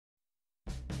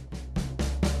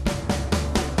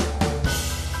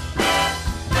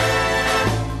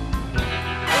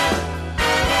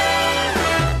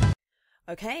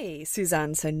Okay,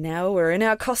 Susann, so now we're in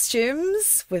our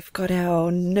costumes. We've got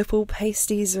our nipple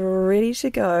pasties ready to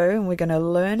go, and we're going to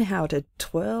learn how to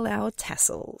twirl our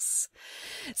tassels.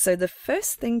 So the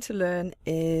first thing to learn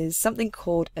is something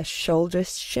called a shoulder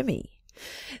shimmy.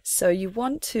 So you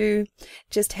want to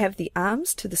just have the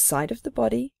arms to the side of the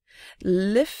body,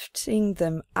 lifting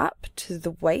them up to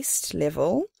the waist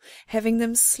level, having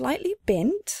them slightly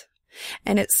bent,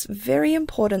 and it's very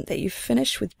important that you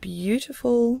finish with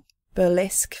beautiful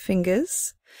burlesque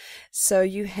fingers. So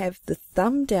you have the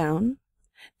thumb down,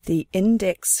 the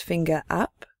index finger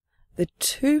up, the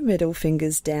two middle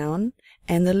fingers down,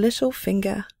 and the little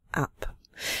finger up.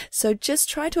 So just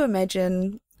try to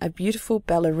imagine a beautiful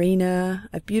ballerina,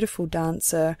 a beautiful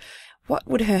dancer. What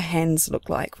would her hands look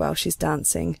like while she's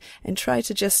dancing? And try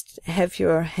to just have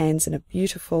your hands in a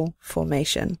beautiful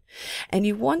formation. And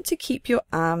you want to keep your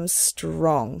arms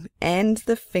strong and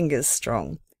the fingers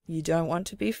strong. You don't want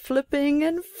to be flipping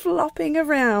and flopping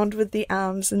around with the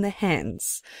arms and the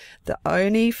hands. The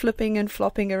only flipping and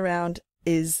flopping around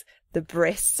is the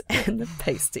breasts and the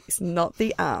pasties, not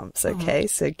the arms, okay?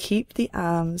 So keep the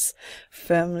arms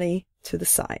firmly to the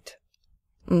side.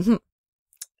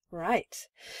 Right.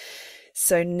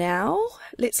 So now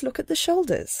let's look at the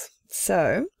shoulders.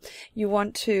 So you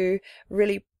want to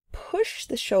really push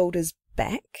the shoulders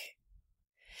back.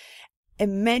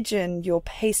 Imagine your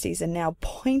pasties are now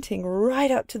pointing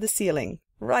right up to the ceiling.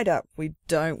 Right up. We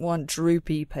don't want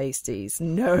droopy pasties.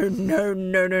 No, no,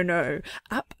 no, no, no.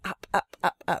 Up, up, up,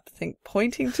 up, up. Think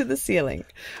pointing to the ceiling.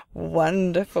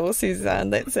 Wonderful, Susann.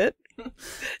 That's it.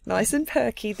 Nice and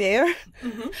perky there.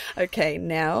 Okay,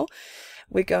 now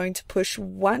we're going to push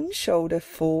one shoulder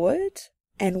forward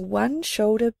and one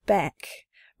shoulder back.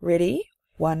 Ready?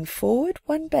 One forward,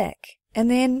 one back. And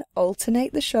then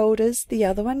alternate the shoulders. The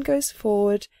other one goes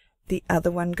forward, the other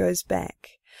one goes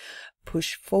back.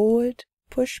 Push forward,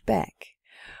 push back.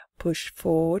 Push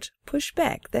forward, push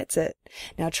back. That's it.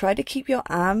 Now try to keep your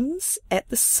arms at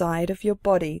the side of your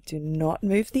body. Do not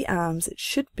move the arms. It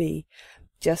should be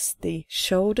just the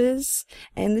shoulders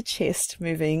and the chest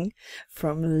moving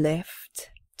from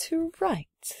left to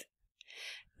right.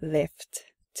 Left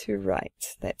to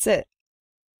right. That's it.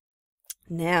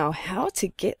 Now, how to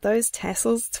get those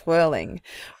tassels twirling?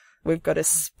 We've got to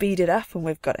speed it up and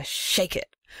we've got to shake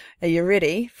it. Are you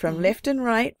ready? From left and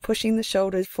right, pushing the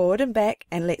shoulders forward and back,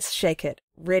 and let's shake it.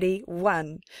 Ready?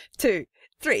 1, 2,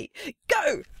 3,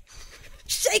 go!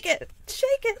 Shake it!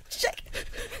 Shake it! Shake it!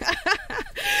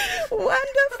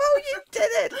 Wonderful! You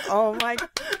did it! Oh my...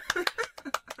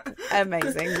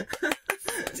 Amazing.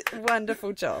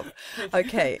 Wonderful job.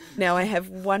 Okay, now I have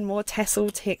one more tassel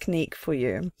technique for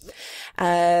you.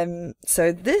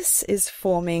 So this is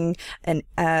forming an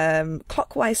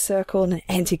clockwise circle and an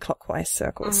anti-clockwise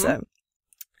circle. So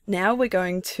now we're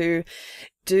going to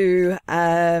do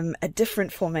a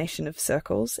different formation of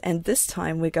circles, and this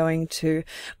time we're going to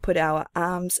put our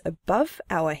arms above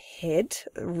our head,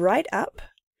 right up,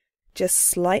 just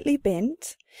slightly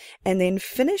bent, and then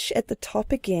finish at the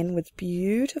top again with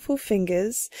beautiful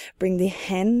fingers. Bring the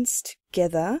hands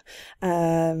together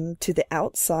to the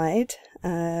outside,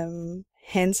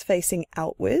 hands facing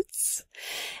outwards,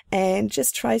 and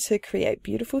just try to create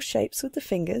beautiful shapes with the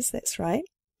fingers. That's right.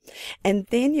 And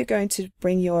then you're going to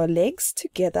bring your legs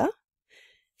together,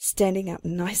 standing up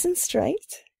nice and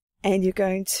straight, and you're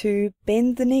going to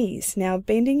bend the knees. Now,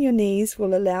 bending your knees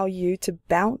will allow you to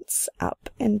bounce up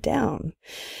and down.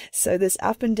 So this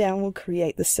up and down will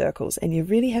create the circles, and you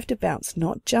really have to bounce,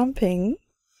 not jumping,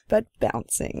 but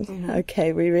bouncing.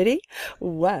 Okay, we ready?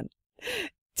 1,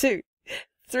 2,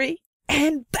 3,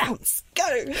 and bounce.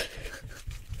 Go!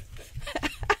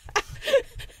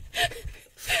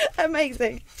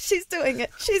 Amazing. She's doing it.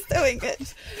 She's doing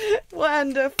it.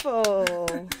 Wonderful.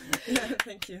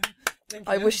 Thank you.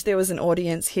 I wish there was an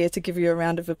audience here to give you a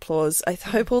round of applause. I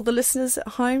hope all the listeners at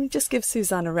home just give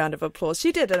Susann a round of applause.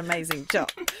 She did an amazing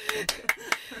job.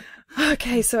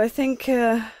 Okay, so I think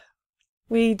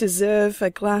we deserve a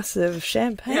glass of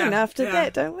champagne after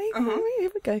that, don't we?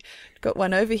 Here we go. Got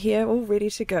one over here all ready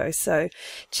to go. So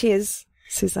cheers,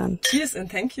 Susann. Cheers, and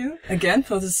thank you again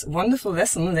for this wonderful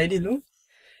lesson, Lady Lou.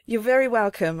 You're very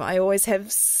welcome. I always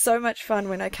have so much fun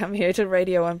when I come here to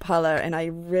Radio Impala, and I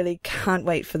really can't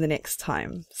wait for the next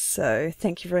time. So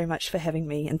thank you very much for having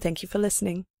me, and thank you for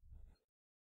listening.